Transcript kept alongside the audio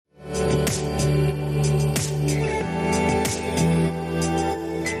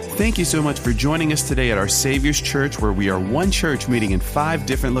Thank you so much for joining us today at our Savior's Church, where we are one church meeting in 5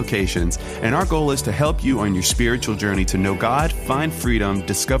 different locations. And our goal is to help you on your spiritual journey to know God, find freedom,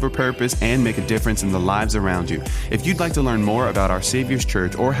 discover purpose, and make a difference in the lives around you. If you'd like to learn more about our Savior's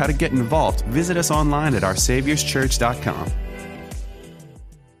Church or how to get involved, visit us online at oursaviorschurch.com.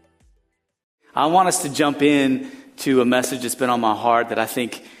 I want us to jump in to a message that's been on my heart that I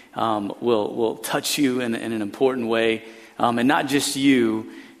think will touch you in an important way. And not just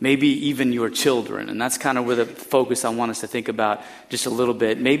you, maybe even your children. And that's kind of where the focus I want us to think about just a little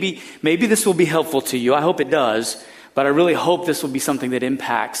bit. Maybe this will be helpful to you. I hope it does. But I really hope this will be something that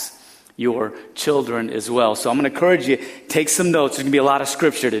impacts your children as well. So I'm going to encourage you, take some notes. There's going to be a lot of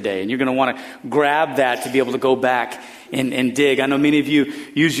scripture today. And you're going to want to grab that to be able to go back and dig. I know many of you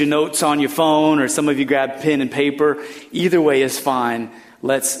use your notes on your phone, or some of you grab pen and paper. Either way is fine.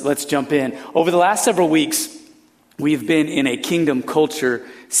 Let's jump in. Over the last several weeks, we've been in a kingdom culture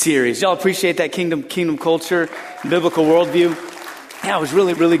series. Y'all appreciate that kingdom culture, biblical worldview? Yeah, it was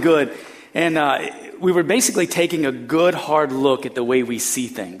really, really good. And we were basically taking a good, hard look at the way we see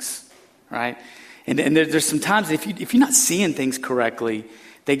things, right? And there's some times if you're not seeing things correctly,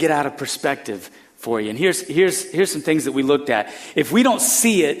 they get out of perspective for you. And here's some things that we looked at. If we don't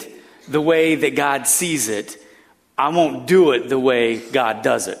see it the way that God sees it, I won't do it the way God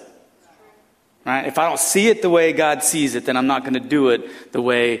does it. Right? If I don't see it the way God sees it, then I'm not going to do it the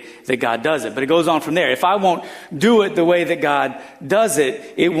way that God does it. But it goes on from there. If I won't do it the way that God does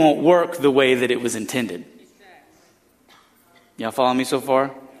it, it won't work the way that it was intended. Y'all follow me so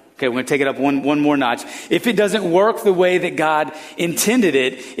far? Okay, we're going to take it up one more notch. If it doesn't work the way that God intended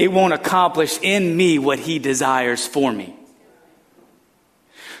it, it won't accomplish in me what He desires for me.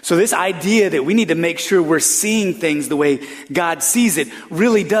 So this idea that we need to make sure we're seeing things the way God sees it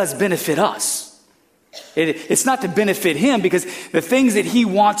really does benefit us. It's not to benefit Him, because the things that He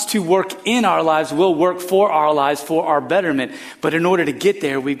wants to work in our lives will work for our lives, for our betterment. But in order to get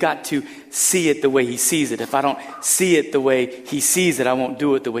there, we've got to see it the way He sees it. If I don't see it the way He sees it, I won't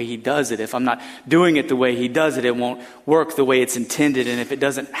do it the way He does it. If I'm not doing it the way He does it, it won't work the way it's intended. And if it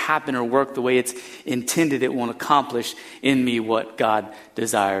doesn't happen or work the way it's intended, it won't accomplish in me what God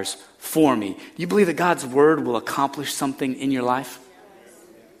desires for me. Do you believe that God's word will accomplish something in your life?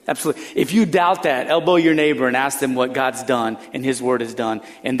 Absolutely. If you doubt that, elbow your neighbor and ask them what God's done and His word has done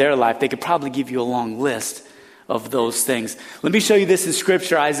in their life. They could probably give you a long list of those things. Let me show you this in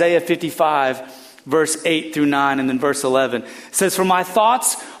Scripture. Isaiah 55, verse 8 through 9, and then verse 11. It says, "For my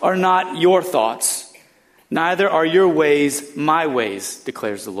thoughts are not your thoughts, neither are your ways my ways,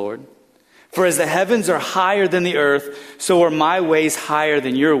 declares the Lord. For as the heavens are higher than the earth, so are my ways higher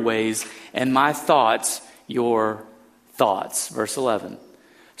than your ways, and my thoughts your thoughts." Verse 11.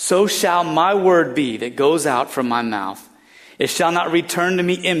 "So shall my word be that goes out from my mouth. It shall not return to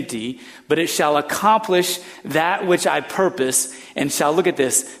me empty, but it shall accomplish that which I purpose, and shall," look at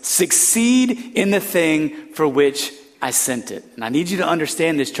this, "succeed in the thing for which I sent it." And I need you to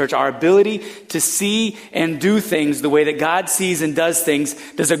understand this, church. Our ability to see and do things the way that God sees and does things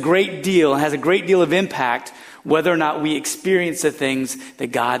does a great deal, and has a great deal of impact whether or not we experience the things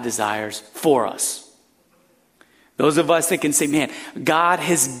that God desires for us. Those of us that can say, man, God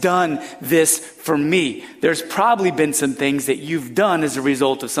has done this for me. There's probably been some things that you've done as a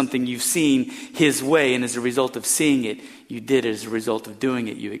result of something you've seen His way. And as a result of seeing it, you did it. As a result of doing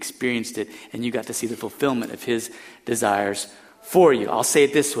it, you experienced it. And you got to see the fulfillment of His desires for you. I'll say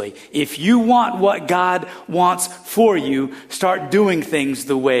it this way. If you want what God wants for you, start doing things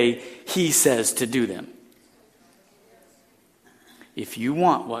the way He says to do them. If you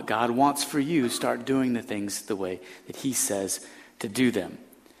want what God wants for you, start doing the things the way that He says to do them.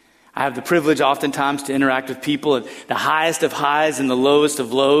 I have the privilege oftentimes to interact with people at the highest of highs and the lowest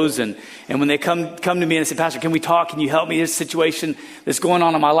of lows. And when they come to me and say, "Pastor, can we talk? Can you help me? There's a situation that's going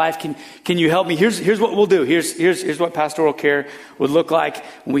on in my life. Can you help me?" Here's what we'll do. Here's what pastoral care would look like.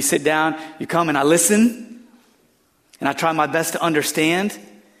 When we sit down, you come and I listen. And I try my best to understand.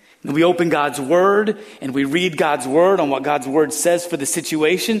 And we open God's word and we read God's word on what God's word says for the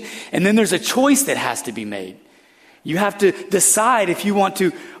situation. And then there's a choice that has to be made. You have to decide if you want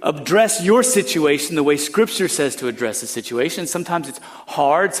to address your situation the way Scripture says to address a situation. Sometimes it's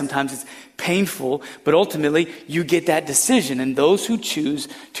hard, sometimes it's painful, but ultimately you get that decision. And those who choose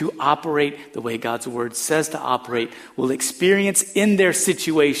to operate the way God's word says to operate will experience in their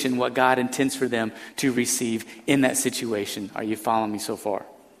situation what God intends for them to receive in that situation. Are you following me so far?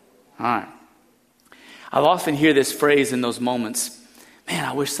 All right. I've often hear this phrase in those moments, "Man,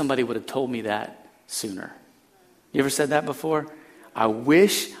 I wish somebody would have told me that sooner." You ever said that before? I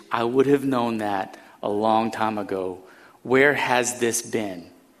wish I would have known that a long time ago. Where has this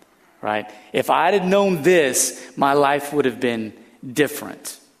been? right? If I'd have known this, my life would have been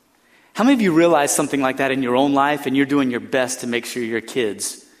different. How many of you realize something like that in your own life, and you're doing your best to make sure your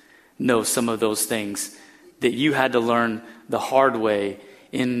kids know some of those things that you had to learn the hard way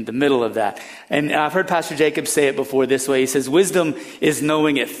in the middle of that? And I've heard Pastor Jacob say it before this way. He says, wisdom is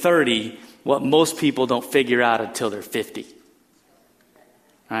knowing at 30 what most people don't figure out until they're 50.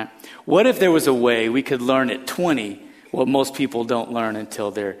 Right? What if there was a way we could learn at 20 what most people don't learn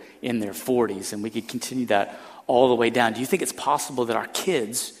until they're in their 40s, and we could continue that all the way down? Do you think it's possible that our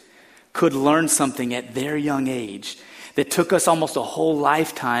kids could learn something at their young age that took us almost a whole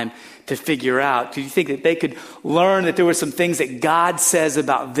lifetime to figure out? Do you think that they could learn that there were some things that God says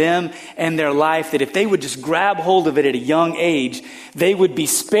about them and their life, that if they would just grab hold of it at a young age, they would be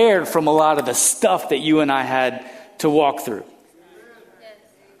spared from a lot of the stuff that you and I had to walk through?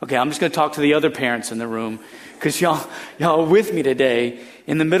 Okay, I'm just going to talk to the other parents in the room, because y'all are with me today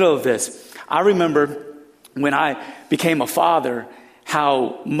in the middle of this. I remember when I became a father,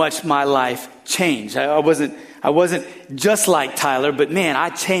 how much my life changed. I wasn't just like Tyler, but man,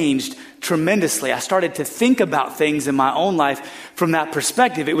 I changed tremendously. I started to think about things in my own life from that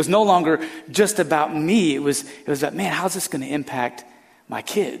perspective. It was no longer just about me. It was about, man, how's this going to impact my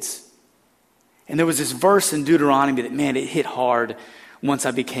kids? And there was this verse in Deuteronomy that, man, it hit hard once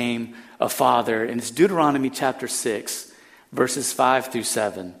I became a father. And it's Deuteronomy chapter 6, verses 5 through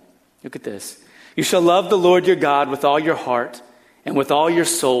 7. Look at this. You shall love the Lord your God with all your heart and with all your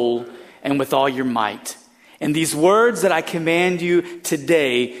soul and with all your might. And these words that I command you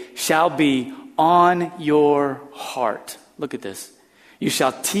today shall be on your heart. Look at this. You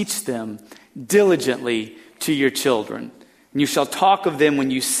shall teach them diligently to your children. And you shall talk of them when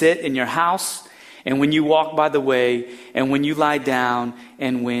you sit in your house, and when you walk by the way, and when you lie down,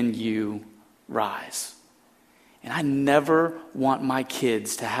 and when you rise. And I never want my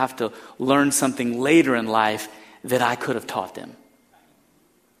kids to have to learn something later in life that I could have taught them.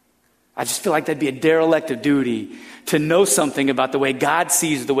 I just feel like that'd be a derelict of duty to know something about the way God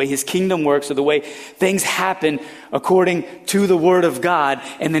sees, the way his kingdom works, or the way things happen according to the word of God,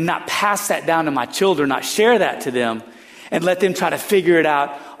 and then not pass that down to my children, not share that to them, and let them try to figure it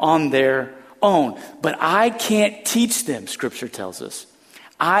out on their own. But I can't teach them, Scripture tells us.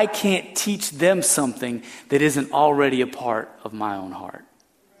 I can't teach them something that isn't already a part of my own heart.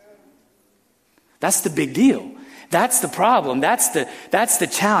 That's the big deal. That's the problem. That's the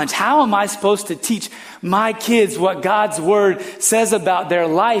challenge. How am I supposed to teach my kids what God's word says about their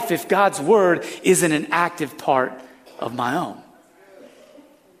life if God's word isn't an active part of my own?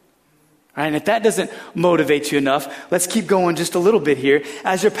 Right? And if that doesn't motivate you enough, let's keep going just a little bit here.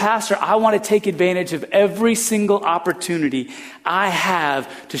 As your pastor, I want to take advantage of every single opportunity I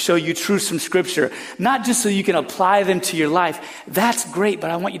have to show you truths from Scripture. Not just so you can apply them to your life. That's great,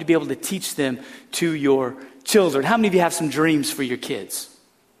 but I want you to be able to teach them to your children. How many of you have some dreams for your kids?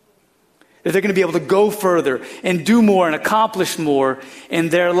 That they're going to be able to go further and do more and accomplish more in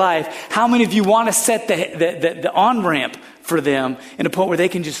their life. How many of you want to set the on-ramp for them in a point where they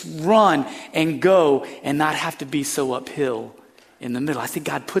can just run and go and not have to be so uphill in the middle? I think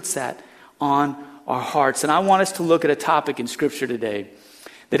God puts that on our hearts. And I want us to look at a topic in Scripture today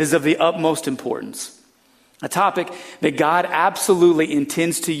that is of the utmost importance. A topic that God absolutely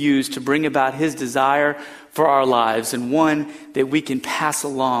intends to use to bring about his desire for our lives, and one that we can pass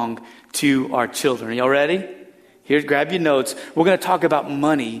along to our children. Are y'all ready? Here, grab your notes. We're going to talk about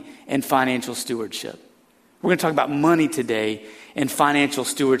money and financial stewardship. We're going to talk about money today and financial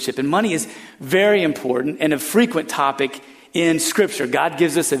stewardship. And money is very important and a frequent topic in Scripture. God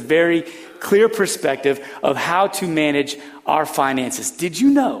gives us a very clear perspective of how to manage our finances. Did you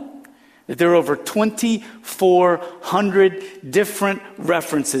know that there are over 2,400 different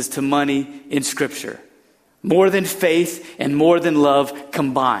references to money in Scripture? More than faith and more than love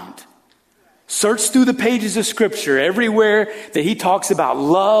combined. Search through the pages of Scripture, everywhere that he talks about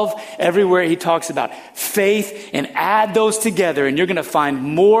love, everywhere he talks about faith, and add those together, and you're going to find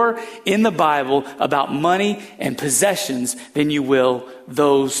more in the Bible about money and possessions than you will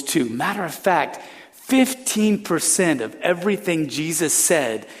those two. Matter of fact, 15% of everything Jesus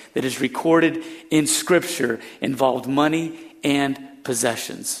said that is recorded in Scripture involved money and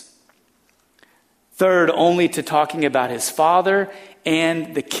possessions. Third, only to talking about his Father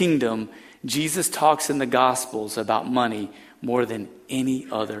and the kingdom, Jesus talks in the Gospels about money more than any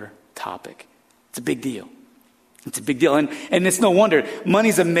other topic. It's a big deal. It's a big deal. And it's no wonder.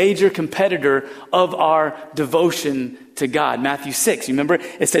 Money's a major competitor of our devotion to God. Matthew 6, you remember?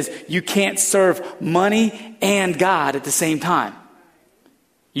 It says you can't serve money and God at the same time.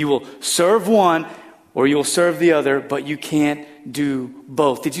 You will serve one or you'll serve the other, but you can't do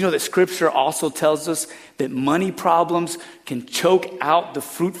both. Did you know that Scripture also tells us that money problems can choke out the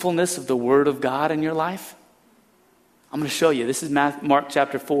fruitfulness of the Word of God in your life? I'm going to show you. This is Mark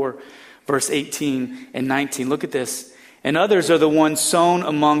chapter 4, verse 18 and 19. Look at this. And others are the ones sown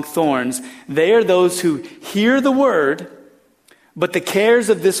among thorns. They are those who hear the word, but the cares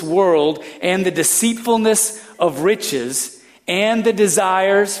of this world and the deceitfulness of riches and the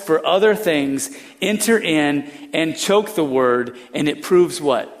desires for other things enter in and choke the word, and it proves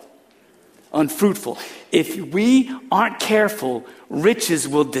what? Unfruitful. If we aren't careful, riches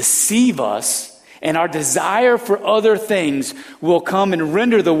will deceive us, and our desire for other things will come and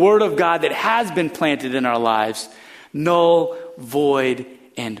render the word of God that has been planted in our lives null, void,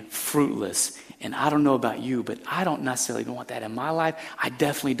 and fruitless. And I don't know about you, but I don't necessarily want that in my life. I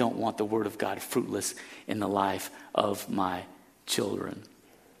definitely don't want the word of God fruitless in the life of my children.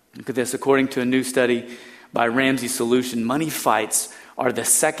 Look at this. According to a new study by Ramsey Solution, money fights are the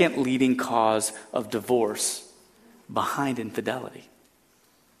second leading cause of divorce behind infidelity.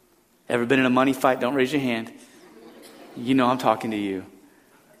 Ever been in a money fight? Don't raise your hand. You know I'm talking to you.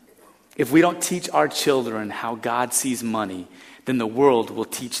 If we don't teach our children how God sees money, then the world will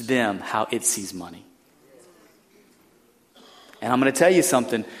teach them how it sees money. And I'm going to tell you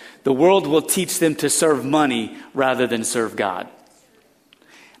something. The world will teach them to serve money rather than serve God.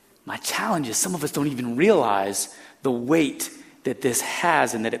 My challenge is some of us don't even realize the weight that this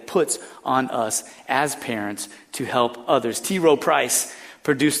has and that it puts on us as parents to help others. T. Rowe Price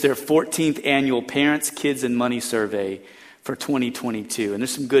produced their 14th annual Parents, Kids, and Money Survey for 2022. And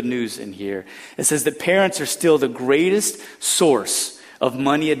there's some good news in here. It says that parents are still the greatest source of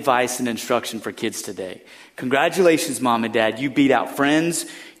money advice and instruction for kids today. Congratulations, Mom and Dad. You beat out Friends,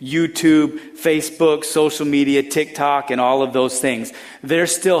 YouTube, Facebook, social media, TikTok, and all of those things.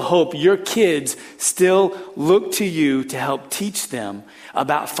 There's still hope. Your kids still look to you to help teach them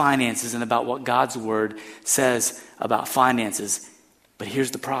about finances and about what God's word says about finances. But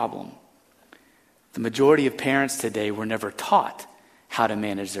here's the problem. The majority of parents today were never taught how to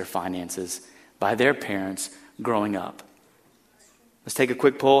manage their finances by their parents growing up. Let's take a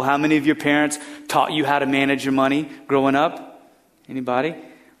quick poll. How many of your parents taught you how to manage your money growing up? Anybody?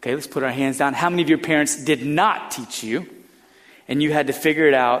 Okay, let's put our hands down. How many of your parents did not teach you and you had to figure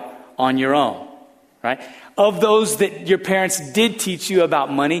it out on your own? Right? Of those that your parents did teach you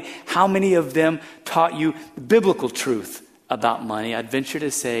about money, how many of them taught you biblical truth about money? I'd venture to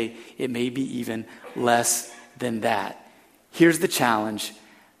say it may be even less than that. Here's the challenge.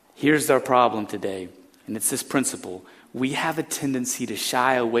 Here's our problem today. And it's this principle. We have a tendency to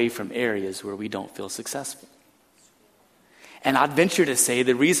shy away from areas where we don't feel successful. And I'd venture to say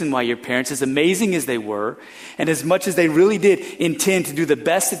the reason why your parents, as amazing as they were, and as much as they really did intend to do the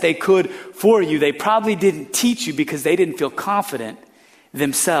best that they could for you, they probably didn't teach you because they didn't feel confident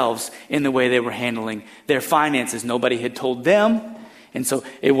themselves in the way they were handling their finances. Nobody had told them. And so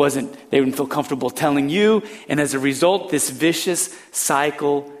they didn't feel comfortable telling you. And as a result, this vicious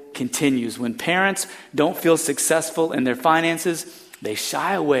cycle continues. When parents don't feel successful in their finances, they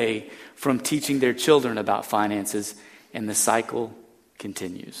shy away from teaching their children about finances, and the cycle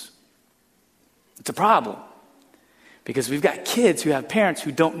continues. It's a problem because we've got kids who have parents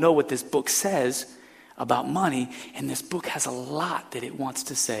who don't know what this book says about money, and this book has a lot that it wants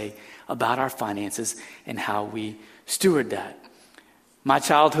to say about our finances and how we steward that. My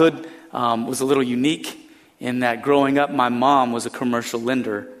childhood was a little unique in that growing up, my mom was a commercial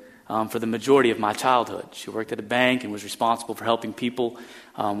lender for the majority of my childhood. She worked at a bank and was responsible for helping people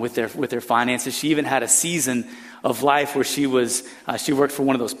with their finances. She even had a season of life where she worked for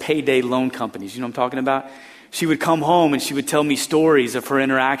one of those payday loan companies. You know what I'm talking about? She would come home and she would tell me stories of her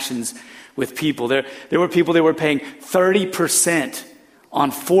interactions with people. There were people that were paying 30% on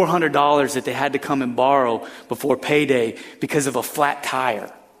 $400 that they had to come and borrow before payday because of a flat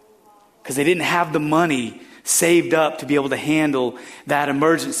tire. Because they didn't have the money saved up to be able to handle that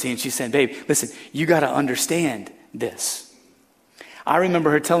emergency. And she said, babe, listen, you got to understand this. I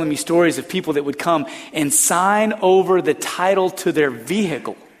remember her telling me stories of people that would come and sign over the title to their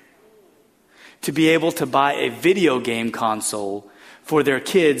vehicle to be able to buy a video game console for their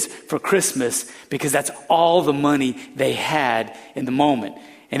kids for Christmas because that's all the money they had in the moment.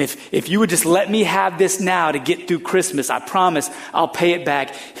 And if you would just let me have this now to get through Christmas, I promise I'll pay it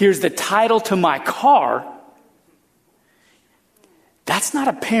back. Here's the title to my car. That's not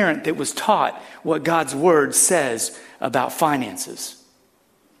a parent that was taught what God's word says about finances.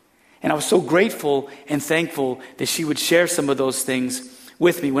 And I was so grateful and thankful that she would share some of those things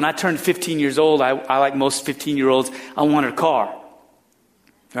with me. When I turned 15 years old, I like most 15-year-olds, I wanted a car.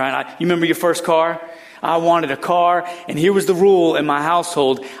 Right? You remember your first car? I wanted a car, and here was the rule in my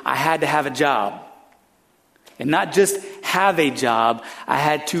household. I had to have a job. And not just have a job, I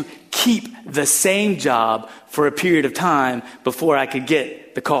had to keep the same job for a period of time before I could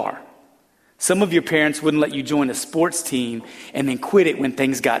get the car. Some of your parents wouldn't let you join a sports team and then quit it when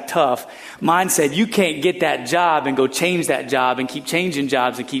things got tough. Mine said, you can't get that job and go change that job and keep changing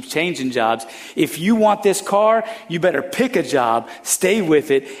jobs and keep changing jobs. If you want this car, you better pick a job, stay with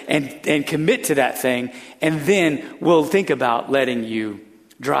it, and commit to that thing, and then we'll think about letting you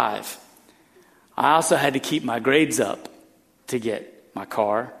drive. I also had to keep my grades up to get my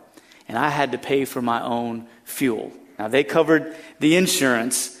car, and I had to pay for my own fuel. Now, they covered the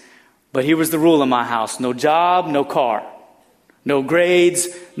insurance, but here was the rule in my house. No job, no car. No grades,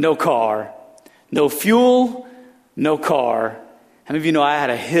 no car. No fuel, no car. How many of you know I had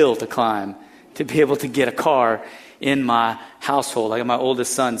a hill to climb to be able to get a car in my household? I got my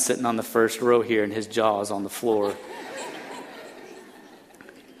oldest son sitting on the first row here and his jaw is on the floor.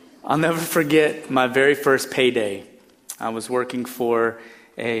 I'll never forget my very first payday. I was working for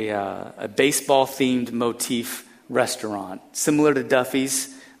a baseball-themed motif restaurant, similar to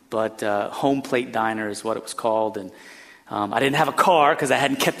Duffy's, but Home Plate Diner is what it was called. And I didn't have a car because I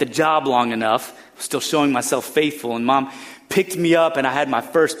hadn't kept the job long enough. I was still showing myself faithful. And Mom picked me up, and I had my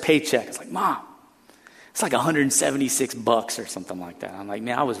first paycheck. It's like, Mom, it's like $176 or something like that. I'm like,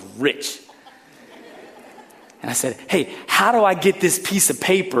 man, I was rich. And I said, hey, how do I get this piece of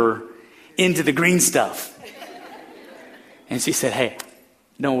paper into the green stuff? And she said, hey,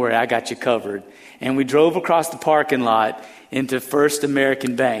 don't worry, I got you covered. And we drove across the parking lot into First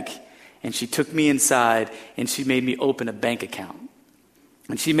American Bank. And she took me inside and she made me open a bank account.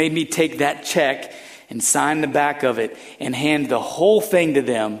 And she made me take that check and sign the back of it and hand the whole thing to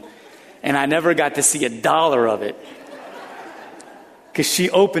them. And I never got to see $1 of it. Because she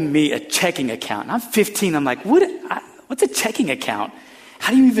opened me a checking account. And I'm 15. I'm like, what's a checking account?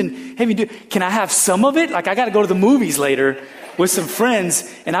 How do you even do? Can I have some of it? Like, I got to go to the movies later with some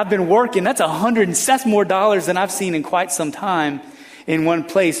friends, and I've been working. That's that's more dollars than I've seen in quite some time in one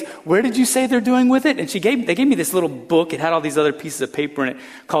place. Where did you say they're doing with it? And they gave me this little book. It had all these other pieces of paper in it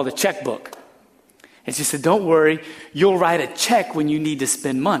called a checkbook. And she said, don't worry, you'll write a check when you need to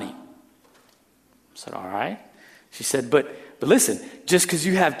spend money. I said, all right. She said, but listen, just because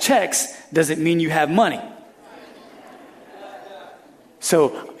you have checks doesn't mean you have money.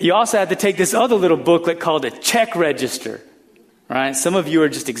 So you also have to take this other little booklet called a check register. Right? Some of you are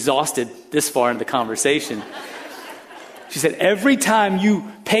just exhausted this far in the conversation. She said, every time you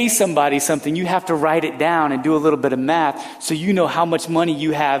pay somebody something, you have to write it down and do a little bit of math so you know how much money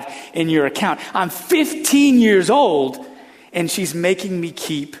you have in your account. I'm 15 years old, and she's making me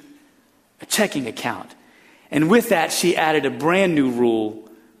keep a checking account. And with that, she added a brand new rule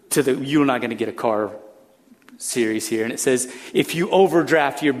to the You're Not Going to Get a Car series here. And it says, if you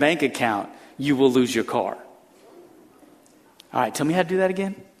overdraft your bank account, you will lose your car. All right, tell me how to do that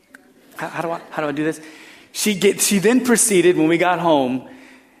again. How do I do this? She then proceeded, when we got home,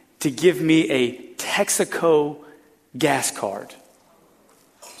 to give me a Texaco gas card.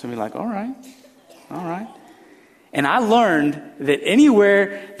 So we're like, all right. And I learned that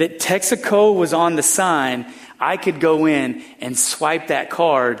anywhere that Texaco was on the sign, I could go in and swipe that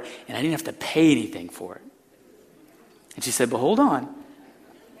card, and I didn't have to pay anything for it. And she said, but hold on.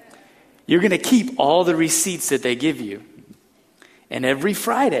 You're going to keep all the receipts that they give you. And every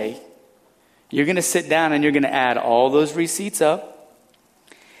Friday, you're going to sit down and you're going to add all those receipts up.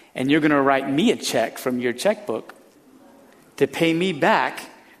 And you're going to write me a check from your checkbook to pay me back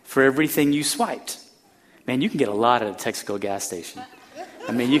for everything you swiped. Man, you can get a lot at a Texaco gas station.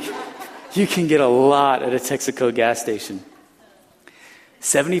 I mean, you can get a lot at a Texaco gas station.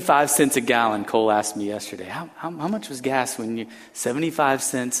 75 cents a gallon, Cole asked me yesterday. How much was gas when you... 75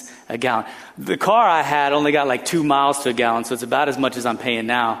 cents a gallon. The car I had only got like 2 miles to a gallon, so it's about as much as I'm paying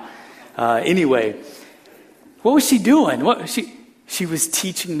now. Anyway, what was she doing? She was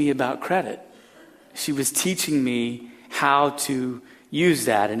teaching me about credit. She was teaching me how to use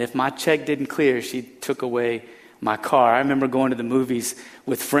that. And if my check didn't clear, she took away my car. I remember going to the movies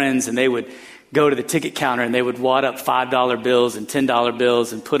with friends, and they would go to the ticket counter and they would wad up $5 bills and $10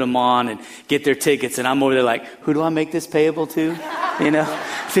 bills and put them on and get their tickets. And I'm over there like, who do I make this payable to?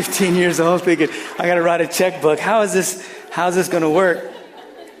 15 years old thinking, I got to write a checkbook. How's this going to work?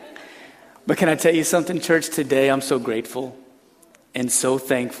 But can I tell you something, church? Today I'm so grateful and so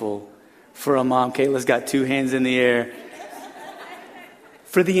thankful for a mom. Kayla's got 2 hands in the air.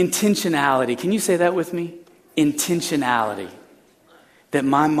 For the intentionality. Can you say that with me? Intentionality that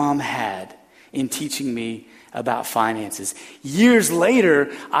my mom had in teaching me about finances. Years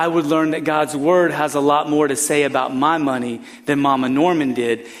later, I would learn that God's word has a lot more to say about my money than Mama Norman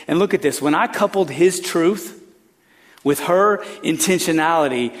did. And look at this. When I coupled his truth with her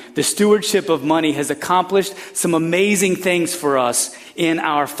intentionality, the stewardship of money has accomplished some amazing things for us in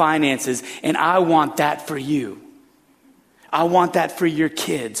our finances. And I want that for you. I want that for your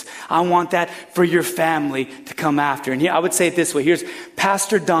kids. I want that for your family to come after. And here, I would say it this way. Here's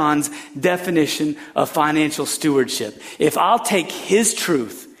Pastor Don's definition of financial stewardship. If I'll take his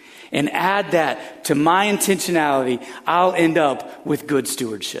truth and add that to my intentionality, I'll end up with good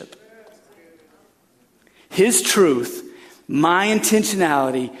stewardship. His truth, my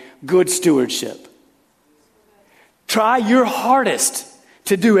intentionality, good stewardship. Try your hardest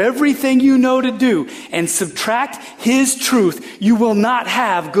to do everything you know to do and subtract his truth, you will not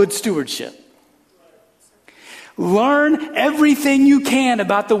have good stewardship. Learn everything you can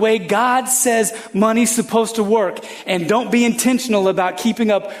about the way God says money's supposed to work, and don't be intentional about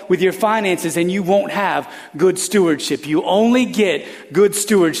keeping up with your finances, and you won't have good stewardship. You only get good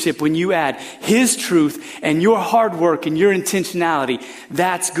stewardship when you add his truth and your hard work and your intentionality.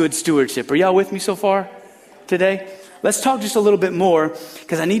 That's good stewardship. Are y'all with me so far today? Let's talk just a little bit more,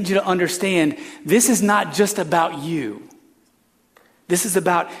 because I need you to understand this is not just about you. This is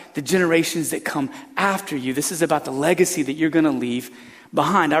about the generations that come after you. This is about the legacy that you're going to leave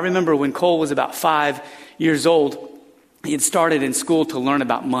behind. I remember when Cole was about 5 years old, he had started in school to learn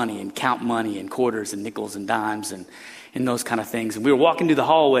about money and count money and quarters and nickels and dimes and those kind of things. And we were walking through the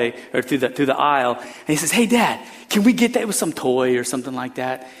hallway or through the aisle, and he says, "Hey, Dad, can we get that with some toy or something like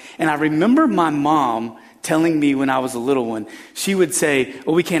that?" And I remember my mom telling me when I was a little one, she would say,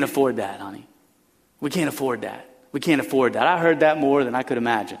 "Oh, we can't afford that, honey. We can't afford that. We can't afford that." I heard that more than I could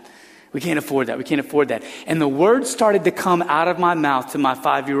imagine. We can't afford that. We can't afford that. And the words started to come out of my mouth to my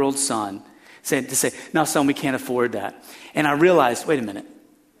 5-year-old son to say, "No, son, we can't afford that." And I realized, wait a minute,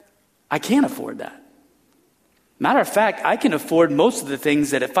 I can't afford that. Matter of fact, I can afford most of the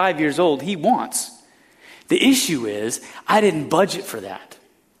things that at 5 years old he wants. The issue is I didn't budget for that.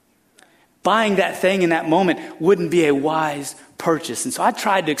 Buying that thing in that moment wouldn't be a wise purchase. And so I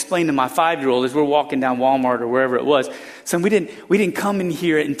tried to explain to my 5-year-old as we're walking down Walmart or wherever it was, son, we didn't come in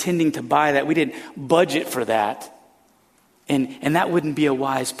here intending to buy that. We didn't budget for that. And that wouldn't be a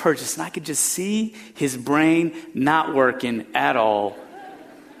wise purchase. And I could just see his brain not working at all.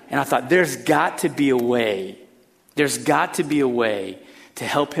 And I thought, there's got to be a way. There's got to be a way to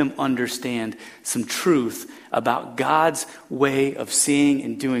help him understand some truth about God's way of seeing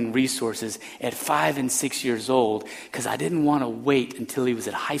and doing resources at 5 and 6 years old, because I didn't want to wait until he was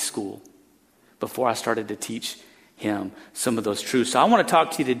at high school before I started to teach him some of those truths. So I want to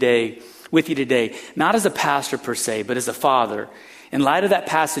talk to you today, not as a pastor per se, but as a father. In light of that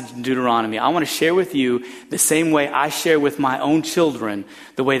passage in Deuteronomy, I want to share with you the same way I share with my own children,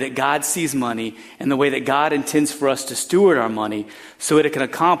 the way that God sees money and the way that God intends for us to steward our money so that it can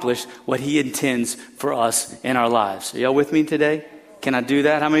accomplish what he intends for us in our lives. Are y'all with me today? Can I do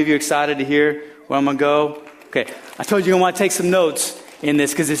that? How many of you are excited to hear where I'm going to go? Okay, I told you I want to take some notes in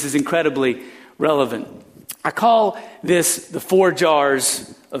this because this is incredibly relevant. I call this the 4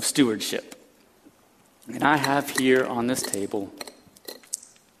 jars of stewardship. And I have here on this table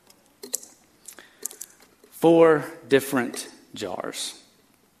 4 different jars.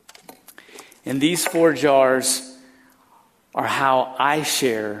 And these 4 jars are how I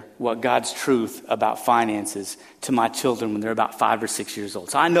share what God's truth about finances to my children when they're about 5 or 6 years old.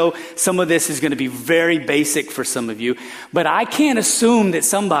 So I know some of this is going to be very basic for some of you, but I can't assume that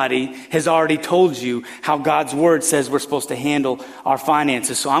somebody has already told you how God's word says we're supposed to handle our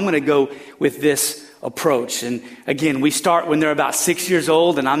finances. So I'm going to go with this approach. And again, we start when they're about 6 years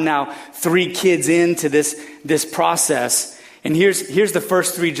old, and I'm now 3 kids into this process. And here's the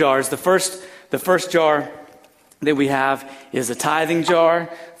first 3 jars. The first jar that we have is a tithing jar.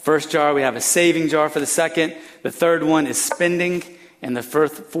 First jar, we have a saving jar for the second. The third one is spending, and the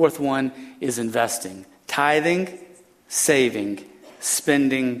fourth one is investing. Tithing, saving,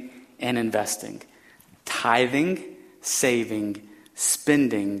 spending, and investing. Tithing, saving,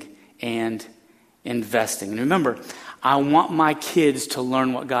 spending, and investing. And remember, I want my kids to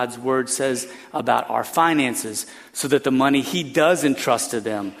learn what God's word says about our finances so that the money he does entrust to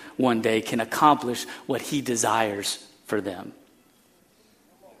them one day can accomplish what he desires for them.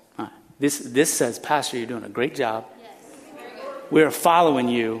 All right. This says, Pastor, you're doing a great job. We're following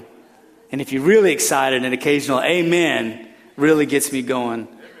you. And if you're really excited, an occasional amen really gets me going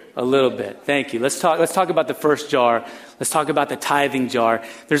A little bit. Thank you. Let's talk about the first jar. Let's talk about the tithing jar.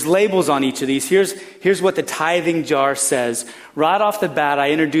 There's labels on each of these. Here's what the tithing jar says. Right off the bat,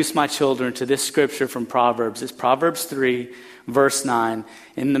 I introduce my children to this scripture from Proverbs. It's Proverbs 3, verse 9.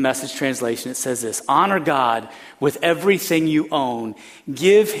 In the Message translation, it says this: honor God with everything you own.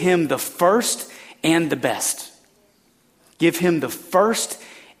 Give him the first and the best. Give him the first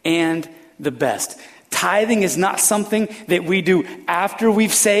and the best. Tithing is not something that we do after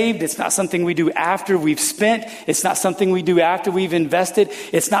we've saved. It's not something we do after we've spent. It's not something we do after we've invested.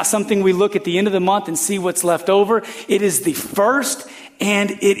 It's not something we look at the end of the month and see what's left over. It is the first and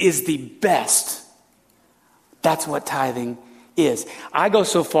it is the best. That's what tithing is. I go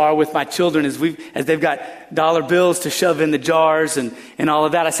so far with my children as they've got dollar bills to shove in the jars and all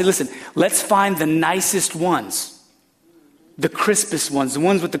of that. I say, listen, let's find the nicest ones. The crispest ones, the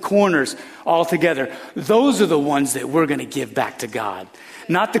ones with the corners all together. Those are the ones that we're going to give back to God.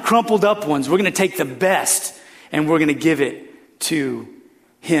 Not the crumpled up ones. We're going to take the best and we're going to give it to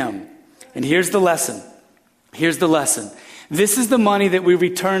him. And here's the lesson. Here's the lesson. This is the money that we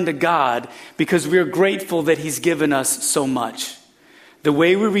return to God because we're grateful that he's given us so much. The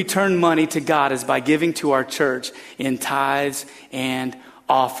way we return money to God is by giving to our church in tithes and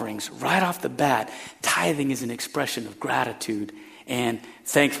offerings. Right off the bat, tithing is an expression of gratitude and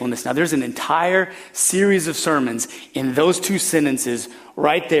thankfulness. Now, there's an entire series of sermons in those two sentences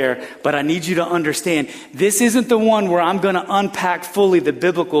right there, but I need you to understand, this isn't the one where I'm going to unpack fully the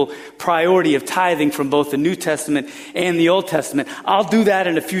biblical priority of tithing from both the New Testament and the Old Testament. I'll do that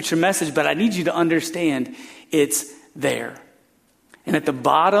in a future message, but I need you to understand it's there. And at the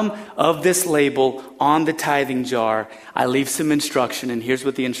bottom of this label on the tithing jar, I leave some instruction, and here's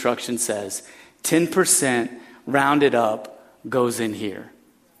what the instruction says. 10% rounded up goes in here.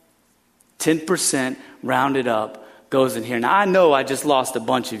 10% rounded up goes in here. Now, I know I just lost a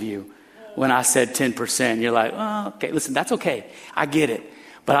bunch of you when I said 10%. You're like, oh, okay, listen, that's okay. I get it.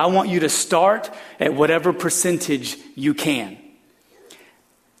 But I want you to start at whatever percentage you can.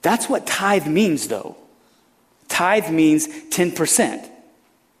 That's what tithe means, though. Tithe means 10%,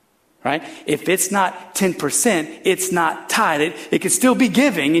 right? If it's not 10%, it's not tithe. It could still be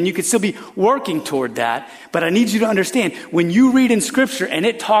giving and you could still be working toward that. But I need you to understand, when you read in scripture and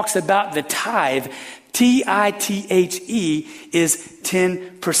it talks about the tithe, T-I-T-H-E is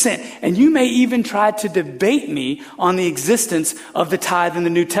 10%. And you may even try to debate me on the existence of the tithe in the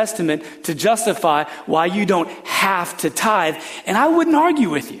New Testament to justify why you don't have to tithe. And I wouldn't argue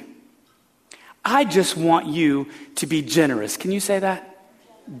with you. I just want you to be generous. Can you say that?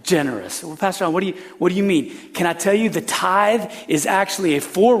 Generous. Well, Pastor John, what do you mean? Can I tell you the tithe is actually a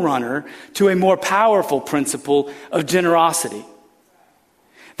forerunner to a more powerful principle of generosity?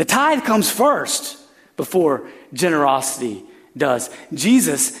 The tithe comes first before generosity does.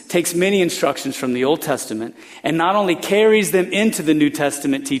 Jesus takes many instructions from the Old Testament and not only carries them into the New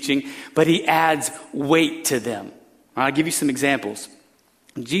Testament teaching, but he adds weight to them. I'll give you some examples.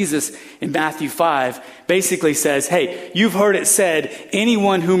 Jesus in Matthew 5 basically says, hey, you've heard it said,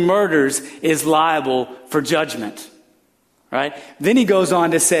 anyone who murders is liable for judgment, right? Then he goes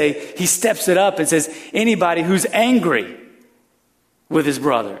on to say, he steps it up and says, anybody who's angry with his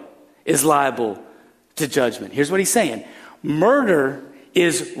brother is liable to judgment. Here's what he's saying. Murder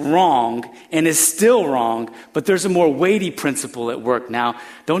is wrong and is still wrong, but there's a more weighty principle at work now.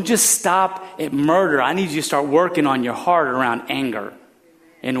 Don't just stop at murder. I need you to start working on your heart around anger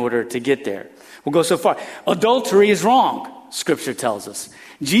in order to get there. We'll go so far. Adultery is wrong, scripture tells us.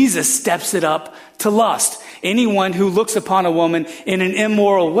 Jesus steps it up to lust. Anyone who looks upon a woman in an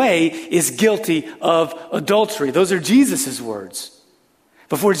immoral way is guilty of adultery. Those are Jesus's words.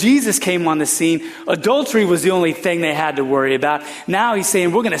 Before Jesus came on the scene, adultery was the only thing they had to worry about. Now he's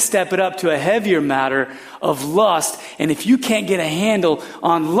saying we're going to step it up to a heavier matter of lust. And if you can't get a handle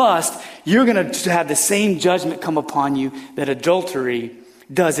on lust, you're going to have the same judgment come upon you that adultery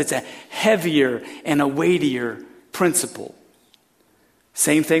does. It's a heavier and a weightier principle.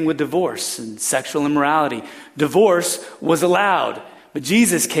 Same thing with divorce and sexual immorality. Divorce was allowed, but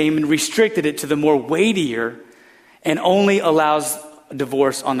Jesus came and restricted it to the more weightier and only allows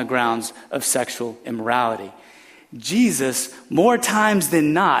divorce on the grounds of sexual immorality. Jesus, more times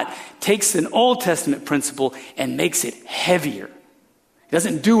than not, takes an Old Testament principle and makes it heavier. He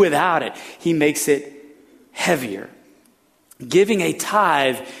doesn't do without it. He makes it heavier. Giving a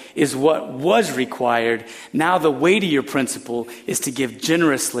tithe is what was required. Now the weightier principle is to give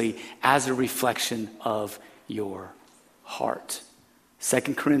generously as a reflection of your heart. 2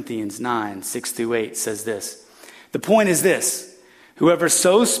 Corinthians 9, 6-8 says this. The point is this. Whoever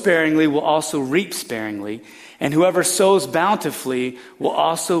sows sparingly will also reap sparingly, and whoever sows bountifully will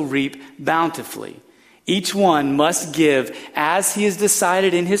also reap bountifully. Each one must give as he has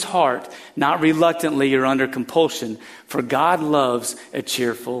decided in his heart, not reluctantly or under compulsion, for God loves a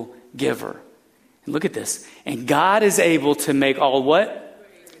cheerful giver. And look at this. And God is able to make all what?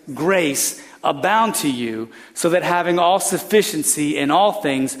 Grace abound to you, so that having all sufficiency in all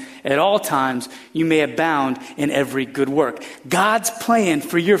things at all times, you may abound in every good work. God's plan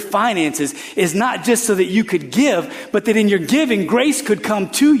for your finances is not just so that you could give, but that in your giving, grace could come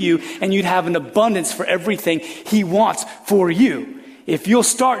to you and you'd have an abundance for everything he wants for you. If you'll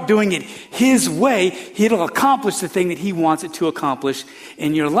start doing it his way, it'll accomplish the thing that he wants it to accomplish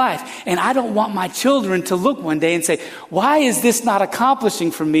in your life. And I don't want my children to look one day and say, why is this not accomplishing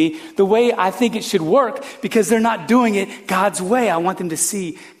for me the way I think it should work? Because they're not doing it God's way. I want them to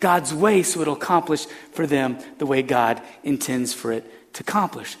see God's way so it'll accomplish for them the way God intends for it to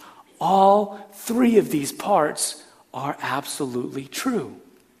accomplish. All three of these parts are absolutely true.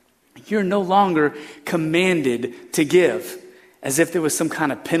 You're no longer commanded to give, as if there was some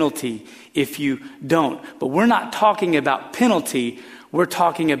kind of penalty if you don't. But we're not talking about penalty. We're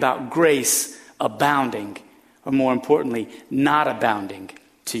talking about grace abounding, or more importantly, not abounding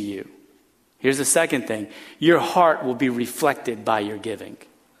to you. Here's the second thing. Your heart will be reflected by your giving.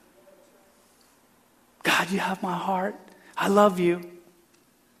 God, you have my heart. I love you.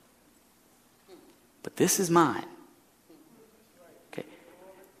 But this is mine. Okay.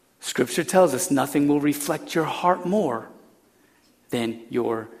 Scripture tells us nothing will reflect your heart more than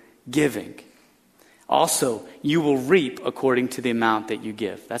your giving. Also, you will reap according to the amount that you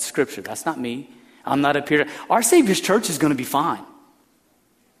give. That's Scripture. That's not me. I'm not up here. Our Savior's church is going to be fine.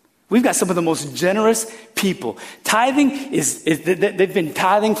 We've got some of the most generous people. Tithing they've been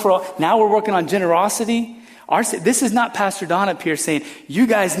tithing now we're working on generosity. This is not Pastor Don up here saying, you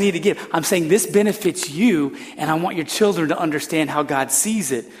guys need to give. I'm saying this benefits you, and I want your children to understand how God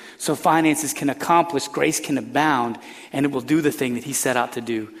sees it so finances can accomplish, grace can abound, and it will do the thing that he set out to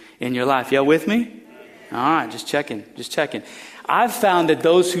do in your life. Y'all with me? All right, just checking. I've found that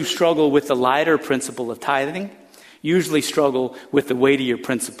those who struggle with the lighter principle of tithing usually struggle with the weightier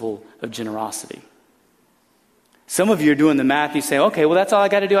principle of generosity. Some of you are doing the math, you say, okay, well, that's all I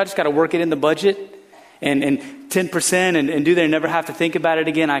got to do. I just got to work it in the budget. And 10% and do they never have to think about it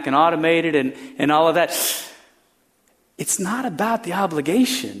again? I can automate it and all of that. It's not about the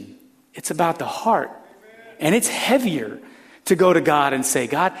obligation. It's about the heart. And it's heavier to go to God and say,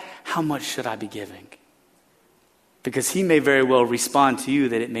 God, how much should I be giving? Because he may very well respond to you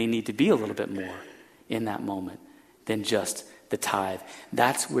that it may need to be a little bit more in that moment than just the tithe.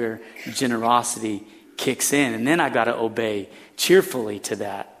 That's where generosity kicks in. And then I got to obey cheerfully to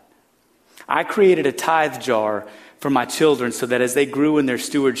that. I created a tithe jar for my children so that as they grew in their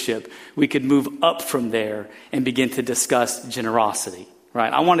stewardship, we could move up from there and begin to discuss generosity,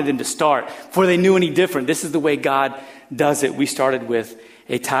 right? I wanted them to start before they knew any different. This is the way God does it. We started with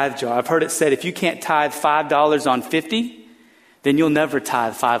a tithe jar. I've heard it said, if you can't tithe $5 on 50, then you'll never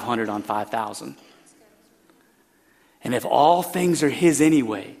tithe 500 on 5,000. And if all things are his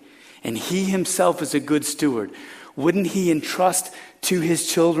anyway, and he himself is a good steward, wouldn't he entrust to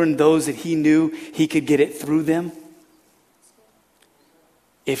his children those that he knew he could get it through them?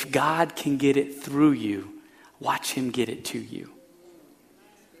 If God can get it through you, watch him get it to you.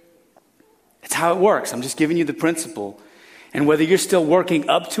 That's how it works. I'm just giving you the principle. And whether you're still working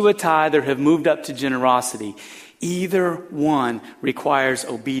up to a tithe or have moved up to generosity, either one requires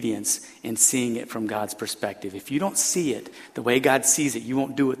obedience and seeing it from God's perspective. If you don't see it the way God sees it, you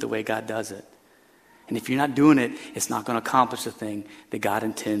won't do it the way God does it. And if you're not doing it, it's not going to accomplish the thing that God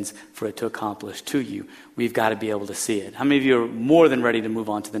intends for it to accomplish to you. We've got to be able to see it. How many of you are more than ready to move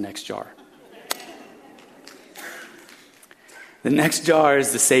on to the next jar? The next jar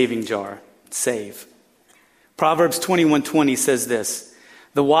is the saving jar. Save. Proverbs 21:20 says this: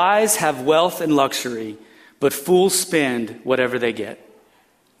 the wise have wealth and luxury, but fools spend whatever they get.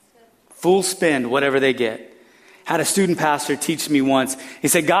 Fools spend whatever they get. Had a student pastor teach me once. He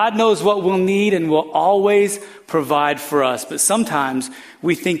said, God knows what we'll need and will always provide for us. But sometimes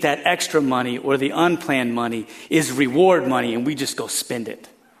we think that extra money or the unplanned money is reward money and we just go spend it.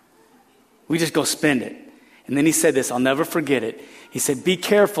 We just go spend it. And then he said this, I'll never forget it. He said, be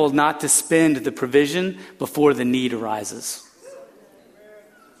careful not to spend the provision before the need arises.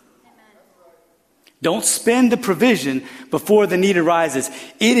 Don't spend the provision before the need arises.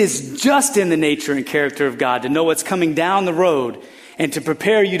 It is just in the nature and character of God to know what's coming down the road and to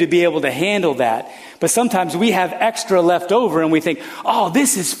prepare you to be able to handle that. But sometimes we have extra left over and we think, oh,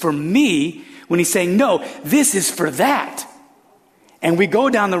 this is for me. When he's saying, no, this is for that. And we go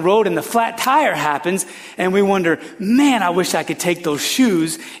down the road and the flat tire happens and we wonder, man, I wish I could take those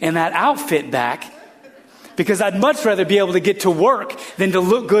shoes and that outfit back because I'd much rather be able to get to work than to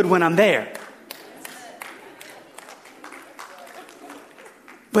look good when I'm there.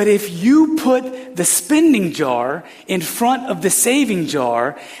 But if you put the spending jar in front of the saving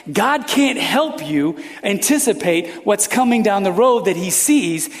jar, God can't help you anticipate what's coming down the road that he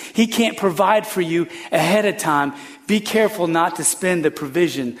sees. He can't provide for you ahead of time. Be careful not to spend the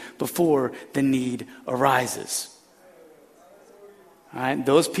provision before the need arises. All right?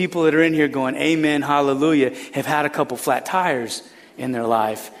 Those people that are in here going, amen, hallelujah, have had a couple flat tires in their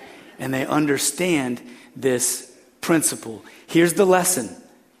life, and they understand this principle. Here's the lesson.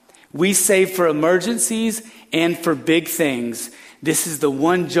 We save for emergencies and for big things. This is the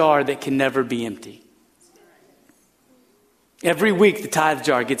one jar that can never be empty. Every week, the tithe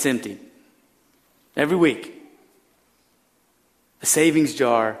jar gets emptied. Every week. The savings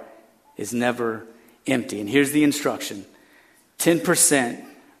jar is never empty. And here's the instruction. 10%,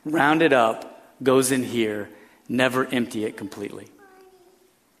 round it up, goes in here. Never empty it completely.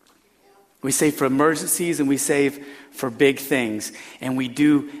 We save for emergencies and we save for big things. And we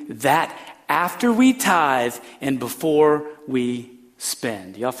do that after we tithe and before we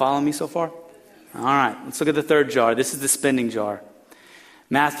spend. Y'all follow me so far? All right, let's look at the third jar. This is the spending jar.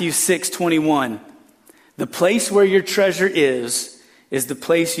 Matthew 6:21. The place where your treasure is the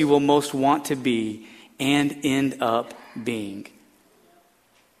place you will most want to be and end up being.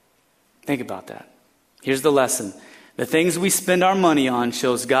 Think about that. Here's the lesson. The things we spend our money on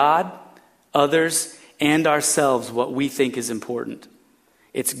shows God, others, and ourselves what we think is important.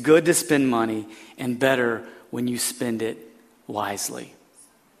 It's good to spend money and better when you spend it wisely.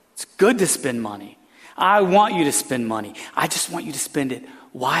 It's good to spend money. I want you to spend money. I just want you to spend it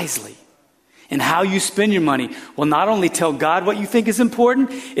wisely. And how you spend your money will not only tell God what you think is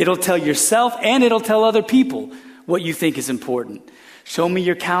important, it'll tell yourself and it'll tell other people what you think is important. Show me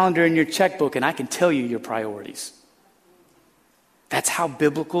your calendar and your checkbook and I can tell you your priorities. That's how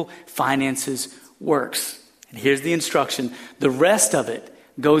biblical finances works. And here's the instruction. The rest of it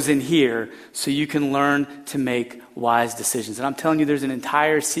goes in here so you can learn to make wise decisions. And I'm telling you, there's an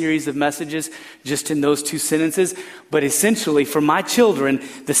entire series of messages just in those two sentences. But essentially, for my children,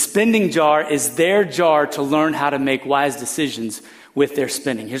 the spending jar is their jar to learn how to make wise decisions with their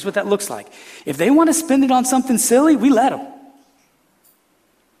spending. Here's what that looks like. If they want to spend it on something silly, we let them.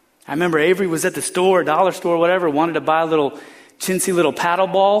 I remember Avery was at the store, dollar store, whatever, wanted to buy a little chintzy little paddle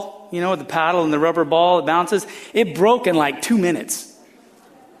ball, you know, with the paddle and the rubber ball, it bounces. It broke in like 2 minutes.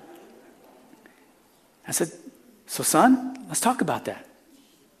 I said, so son, let's talk about that.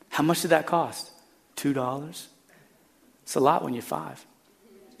 How much did that cost? $2. It's a lot when you're 5.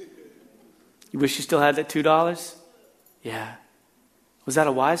 You wish you still had that $2? Yeah. Was that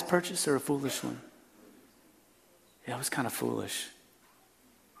a wise purchase or a foolish one? Yeah, it was kind of foolish.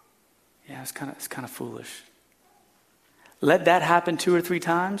 Yeah, it's kind of foolish. Let that happen 2 or 3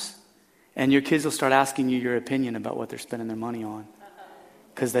 times, and your kids will start asking you your opinion about what they're spending their money on.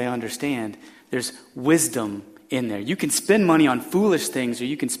 Because they understand there's wisdom in there. You can spend money on foolish things, or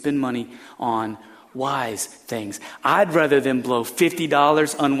you can spend money on wise things. I'd rather them blow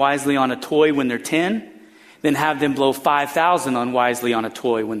 $50 unwisely on a toy when they're 10 than have them blow $5,000 unwisely on a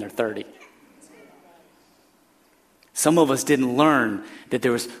toy when they're 30. Some of us didn't learn that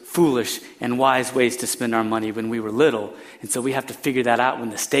there was foolish and wise ways to spend our money when we were little. And so we have to figure that out when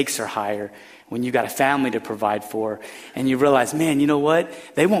the stakes are higher, when you got a family to provide for, and you realize, man, you know what?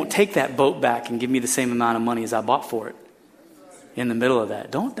 They won't take that boat back and give me the same amount of money as I bought for it in the middle of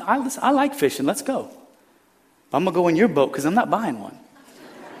that. I like fishing. Let's go. I'm going to go in your boat because I'm not buying one.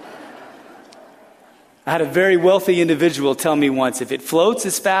 I had a very wealthy individual tell me once, if it floats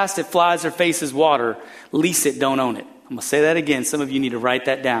as fast, it flies, or faces water, lease it, don't own it. I'm going to say that again. Some of you need to write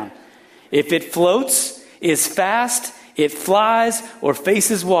that down. If it floats, is fast, it flies, or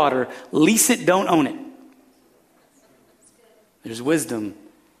faces water, lease it, don't own it. There's wisdom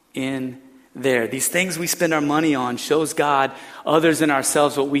in there. These things we spend our money on shows God, others, and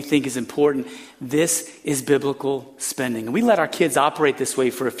ourselves what we think is important. This is biblical spending. And we let our kids operate this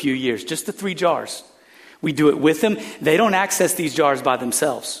way for a few years, just the 3 jars. We do it with them. They don't access these jars by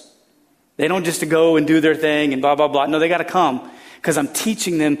themselves. They don't just go and do their thing and blah, blah, blah. No, they got to come because I'm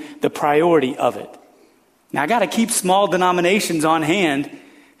teaching them the priority of it. Now, I got to keep small denominations on hand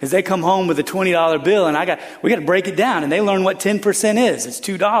because they come home with a $20 bill and we got to break it down and they learn what 10% is. It's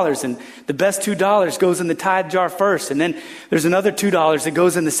 $2 and the best $2 goes in the tithe jar first. And then there's another $2 that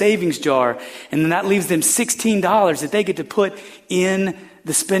goes in the savings jar. And then that leaves them $16 that they get to put in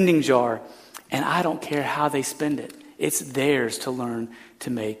the spending jar. And I don't care how they spend it. It's theirs to learn to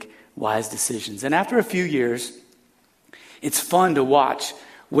make wise decisions. And after a few years, it's fun to watch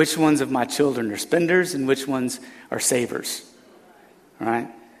which ones of my children are spenders and which ones are savers. All right?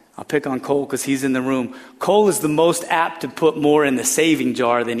 I'll pick on Cole because he's in the room. Cole is the most apt to put more in the saving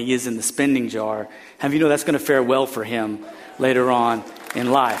jar than he is in the spending jar. Have you know that's going to fare well for him later on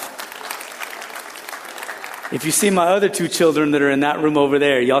in life? If you see my other two children that are in that room over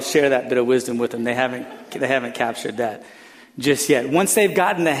there, y'all share that bit of wisdom with them. They haven't captured that just yet. Once they've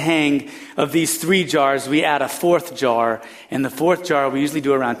gotten the hang of these 3 jars, we add a 4th jar. And the 4th jar we usually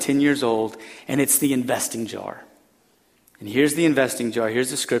do around 10 years old, and it's the investing jar. And here's the investing jar. Here's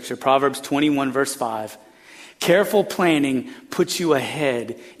the scripture, Proverbs 21, verse 5. Careful planning puts you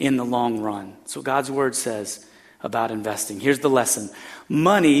ahead in the long run. That's what God's word says about investing. Here's the lesson.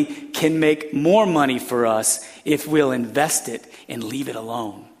 Money can make more money for us if we'll invest it and leave it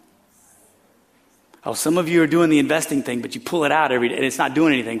alone. Oh, some of you are doing the investing thing, but you pull it out every day and it's not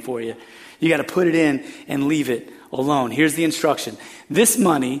doing anything for you. You got to put it in and leave it alone. Here's the instruction. This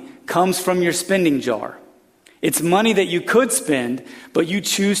money comes from your spending jar. It's money that you could spend, but you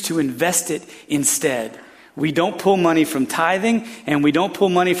choose to invest it instead. We don't pull money from tithing, and we don't pull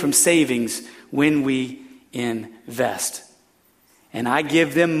money from savings when we invest. And I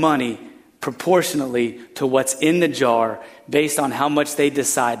give them money proportionately to what's in the jar based on how much they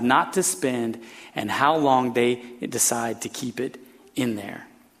decide not to spend and how long they decide to keep it in there.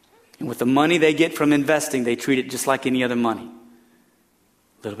 And with the money they get from investing, they treat it just like any other money.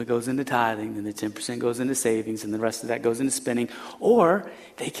 A little bit goes into tithing, then the 10% goes into savings, and the rest of that goes into spending. Or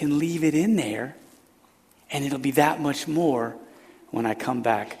they can leave it in there, and it'll be that much more when I come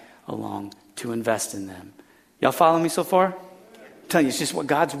back along to invest in them. Y'all follow me so far? I'm telling you, it's just what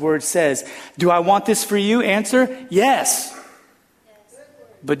God's word says. Do I want this for you? Answer, yes.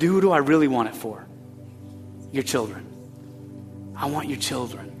 But who do I really want it for? Your children. I want your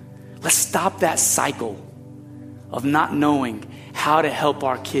children. Let's stop that cycle of not knowing how to help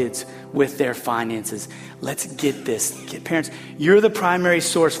our kids with their finances. Let's get this. Parents, you're the primary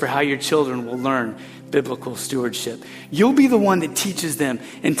source for how your children will learn biblical stewardship. You'll be the one that teaches them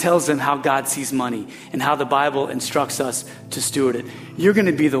and tells them how God sees money and how the Bible instructs us to steward it. You're going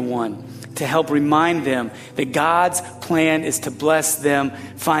to be the one to help remind them that God's plan is to bless them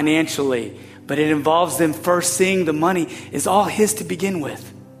financially, but it involves them first seeing the money is all His to begin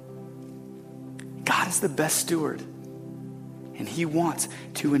with. God is the best steward. And He wants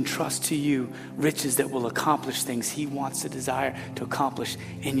to entrust to you riches that will accomplish things He wants to desire to accomplish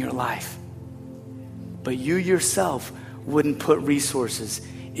in your life. But you yourself wouldn't put resources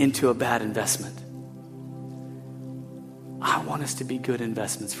into a bad investment. I want us to be good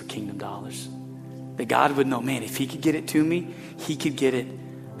investments for kingdom dollars. That God would know, man, if He could get it to me, He could get it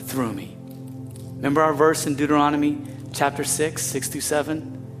through me. Remember our verse in Deuteronomy chapter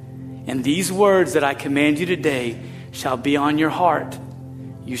 6:6-7? And these words that I command you today shall be on your heart.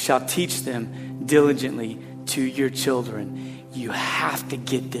 You shall teach them diligently to your children. You have to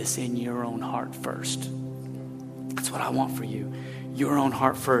get this in your own heart first. That's what I want for you. Your own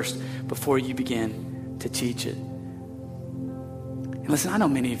heart first before you begin to teach it. And listen, I know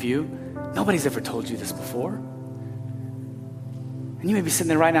many of you, nobody's ever told you this before. And you may be sitting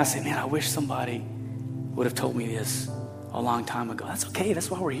there right now saying, man, I wish somebody would have told me this a long time ago. That's okay. That's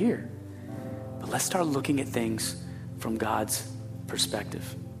why we're here. But let's start looking at things from God's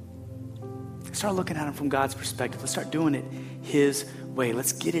perspective. Let's start looking at them from God's perspective. Let's start doing it His way.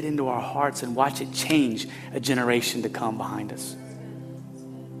 Let's get it into our hearts and watch it change a generation to come behind us.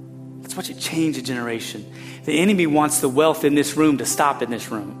 Let's watch it change a generation. The enemy wants the wealth in this room to stop in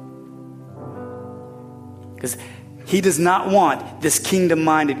this room. Because he does not want this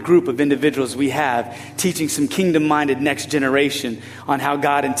kingdom-minded group of individuals we have teaching some kingdom-minded next generation on how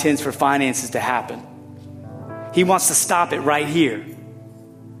God intends for finances to happen. He wants to stop it right here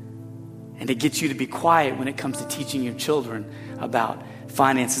and to get you to be quiet when it comes to teaching your children about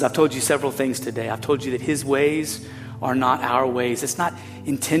finances. I've told you several things today. I've told you that His ways are not our ways. It's not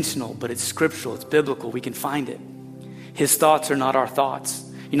intentional, but it's scriptural. It's biblical. We can find it. His thoughts are not our thoughts.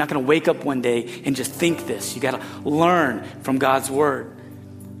 You're not going to wake up one day and just think this. You got to learn from God's word.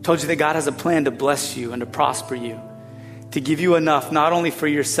 I told you that God has a plan to bless you and to prosper you, to give you enough, not only for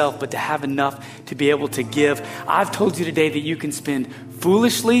yourself, but to have enough to be able to give. I've told you today that you can spend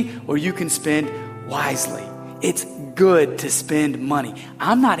foolishly or you can spend wisely. It's good to spend money.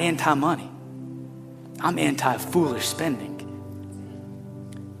 I'm not anti-money. I'm anti-foolish spending.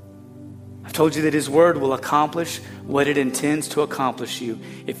 I've told you that His word will accomplish what it intends to accomplish you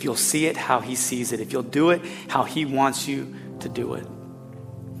if you'll see it how He sees it, if you'll do it how He wants you to do it.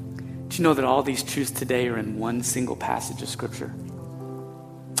 Do you you know that all these truths today are in one single passage of Scripture?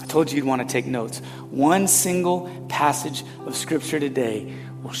 I told you you'd want to take notes. One single passage of Scripture today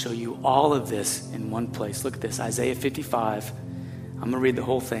will show you all of this in one place. Look at this, Isaiah 55. I'm going to read the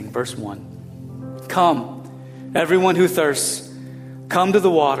whole thing. Verse 1. Come, everyone who thirsts, come to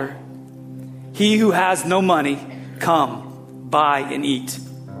the water. He who has no money, come, buy and eat.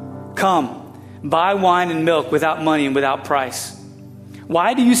 Come, buy wine and milk without money and without price.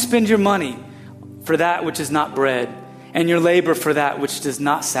 Why do you spend your money for that which is not bread, and your labor for that which does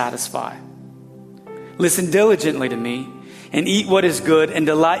not satisfy? Listen diligently to me, and eat what is good, and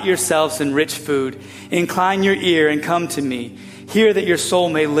delight yourselves in rich food. Incline your ear and come to me. Hear that your soul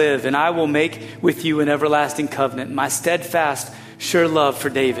may live, and I will make with you an everlasting covenant, my steadfast, sure love for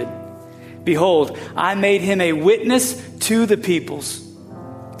David. Behold, I made him a witness to the peoples,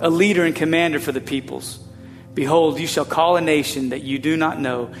 a leader and commander for the peoples. Behold, you shall call a nation that you do not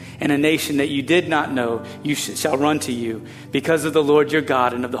know, and a nation that you did not know, you shall run to you, because of the Lord your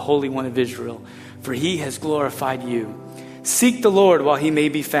God and of the Holy One of Israel, for he has glorified you. Seek the Lord while he may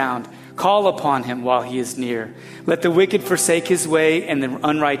be found. Call upon him while he is near. Let the wicked forsake his way, and the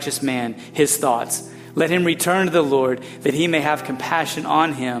unrighteous man his thoughts. Let him return to the Lord, that he may have compassion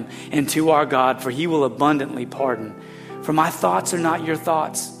on him and to our God, for he will abundantly pardon. For my thoughts are not your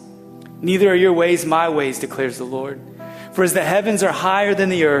thoughts, neither are your ways my ways, declares the Lord. For as the heavens are higher than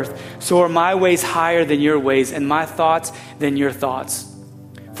the earth, so are my ways higher than your ways, and my thoughts than your thoughts.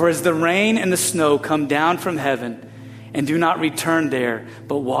 For as the rain and the snow come down from heaven, and do not return there,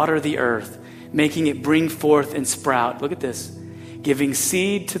 but water the earth, making it bring forth and sprout. Look at this. Giving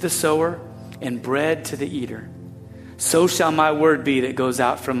seed to the sower and bread to the eater. So shall my word be that goes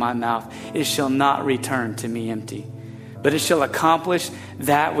out from my mouth. It shall not return to me empty, but it shall accomplish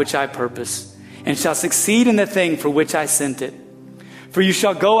that which I purpose, and shall succeed in the thing for which I sent it. For you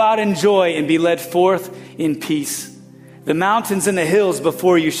shall go out in joy and be led forth in peace. The mountains and the hills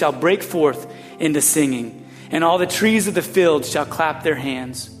before you shall break forth into singing, and all the trees of the field shall clap their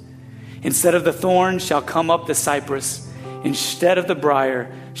hands. Instead of the thorn shall come up the cypress, instead of the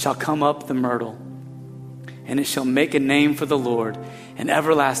briar shall come up the myrtle. And it shall make a name for the Lord, an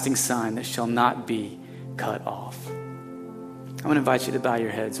everlasting sign that shall not be cut off. I want to invite you to bow your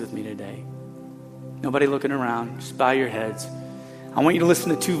heads with me today. Nobody looking around, just bow your heads. I want you to listen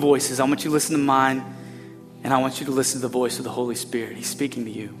to two voices. I want you to listen to mine, and I want you to listen to the voice of the Holy Spirit. He's speaking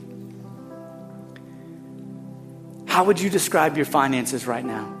to you. How would you describe your finances right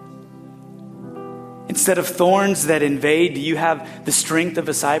now? Instead of thorns that invade, do you have the strength of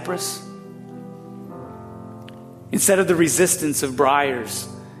a cypress? Instead of the resistance of briars,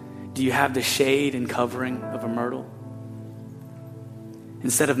 do you have the shade and covering of a myrtle?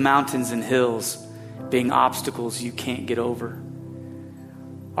 Instead of mountains and hills being obstacles you can't get over,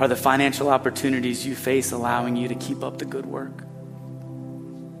 are the financial opportunities you face allowing you to keep up the good work?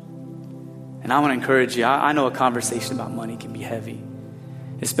 And I want to encourage you, I know a conversation about money can be heavy,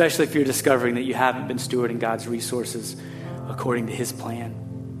 especially if you're discovering that you haven't been stewarding God's resources according to his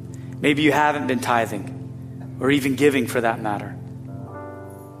plan. Maybe you haven't been tithing or even giving for that matter.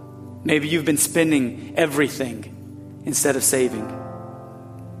 Maybe you've been spending everything instead of saving.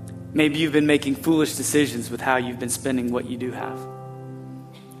 Maybe you've been making foolish decisions with how you've been spending what you do have.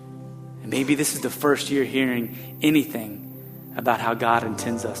 And maybe this is the first year hearing anything about how God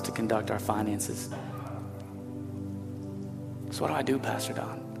intends us to conduct our finances. So what do I do, Pastor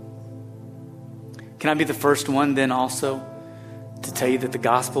Don? Can I be the first one then also to tell you that the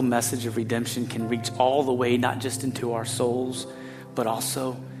gospel message of redemption can reach all the way, not just into our souls, but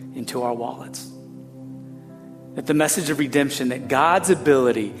also into our wallets? That the message of redemption, that God's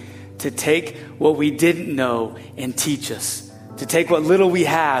ability to take what we didn't know and teach us, to take what little we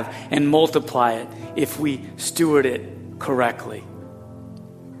have and multiply it if we steward it correctly.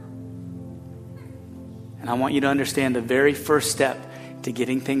 And I want you to understand the very first step to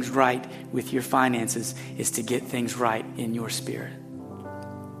getting things right with your finances is to get things right in your spirit.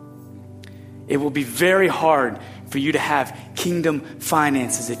 It will be very hard for you to have kingdom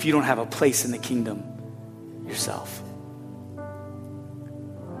finances if you don't have a place in the kingdom yourself.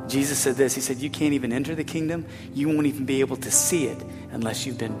 Jesus said this, he said, you can't even enter the kingdom. You won't even be able to see it unless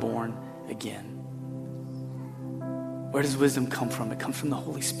you've been born again. Where does wisdom come from? It comes from the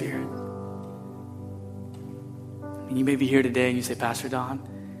Holy Spirit. And you may be here today and you say, Pastor Don,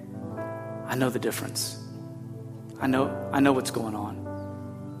 I know the difference. I know what's going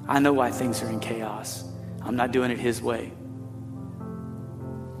on. I know why things are in chaos. I'm not doing it his way.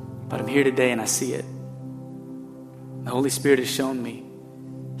 But I'm here today and I see it. The Holy Spirit has shown me.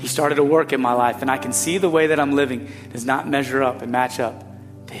 He started a work in my life and I can see the way that I'm living does not measure up and match up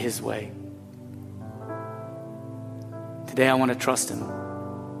to his way. Today I want to trust him.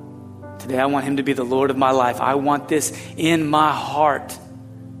 Today I want him to be the Lord of my life. I want this in my heart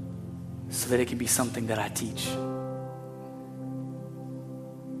so that it can be something that I teach.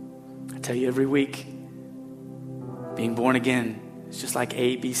 I tell you every week, being born again is just like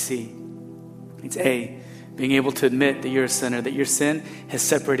A, B, C. It's A, being able to admit that you're a sinner, that your sin has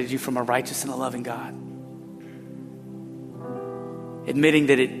separated you from a righteous and a loving God. Admitting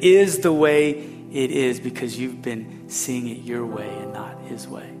that it is the way it is because you've been seeing it your way and not his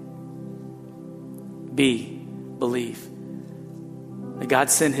way. B, believe that God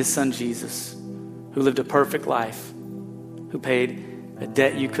sent his son Jesus, who lived a perfect life, who paid a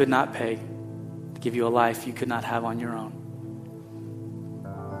debt you could not pay, to give you a life you could not have on your own.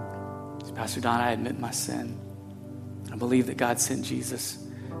 So Pastor Don, I admit my sin. I believe that God sent Jesus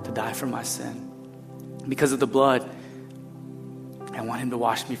to die for my sin. Because of the blood, I want him to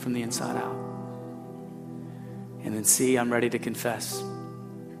wash me from the inside out. And then C, I'm ready to confess.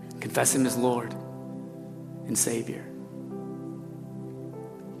 Confess him as Lord and Savior.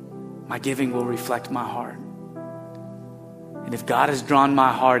 My giving will reflect my heart. And if God has drawn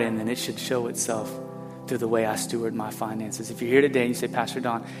my heart in, then it should show itself through the way I steward my finances. If you're here today and you say, Pastor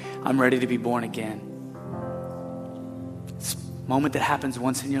Don, I'm ready to be born again. It's a moment that happens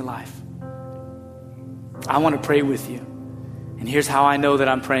once in your life. I want to pray with you. And here's how I know that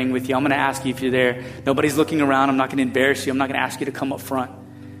I'm praying with you. I'm going to ask you if you're there. Nobody's looking around. I'm not going to embarrass you. I'm not going to ask you to come up front.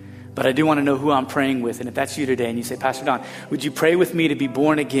 But I do want to know who I'm praying with. And if that's you today and you say, Pastor Don, would you pray with me to be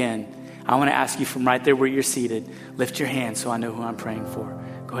born again? I want to ask you from right there where you're seated, lift your hand so I know who I'm praying for.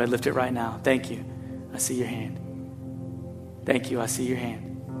 Go ahead, lift it right now. Thank you. I see your hand. Thank you. I see your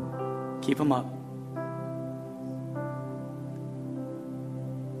hand. Keep them up.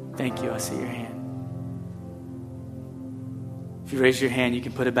 Thank you. I see your hand. If you raise your hand, you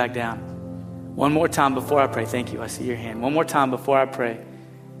can put it back down. One more time before I pray. Thank you. I see your hand. One more time before I pray.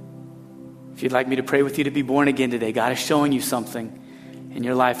 If you'd like me to pray with you to be born again today, God is showing you something in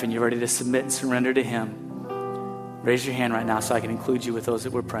your life and you're ready to submit and surrender to him, raise your hand right now so I can include you with those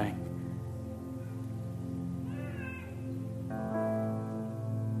that we're praying.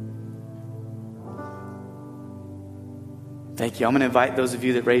 Thank you. I'm going to invite those of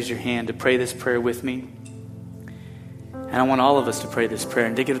you that raised your hand to pray this prayer with me. And I want all of us to pray this prayer,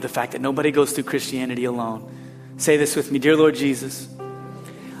 indicative of the fact that nobody goes through Christianity alone. Say this with me. Dear Lord Jesus,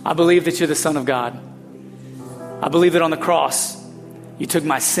 I believe that you're the Son of God. I believe that on the cross, you took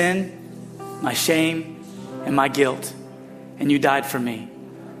my sin, my shame, and my guilt, and you died for me.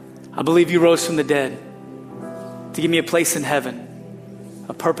 I believe you rose from the dead to give me a place in heaven,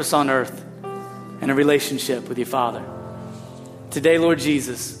 a purpose on earth, and a relationship with your Father. Today, Lord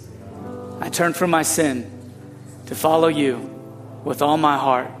Jesus, I turn from my sin to follow you with all my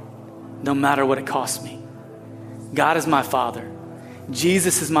heart, no matter what it costs me. God is my Father.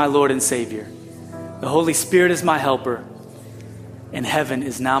 Jesus is my Lord and Savior. The Holy Spirit is my helper. And heaven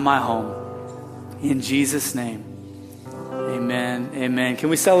is now my home. In Jesus' name, amen, amen. Can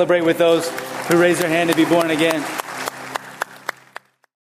we celebrate with those who raise their hand to be born again?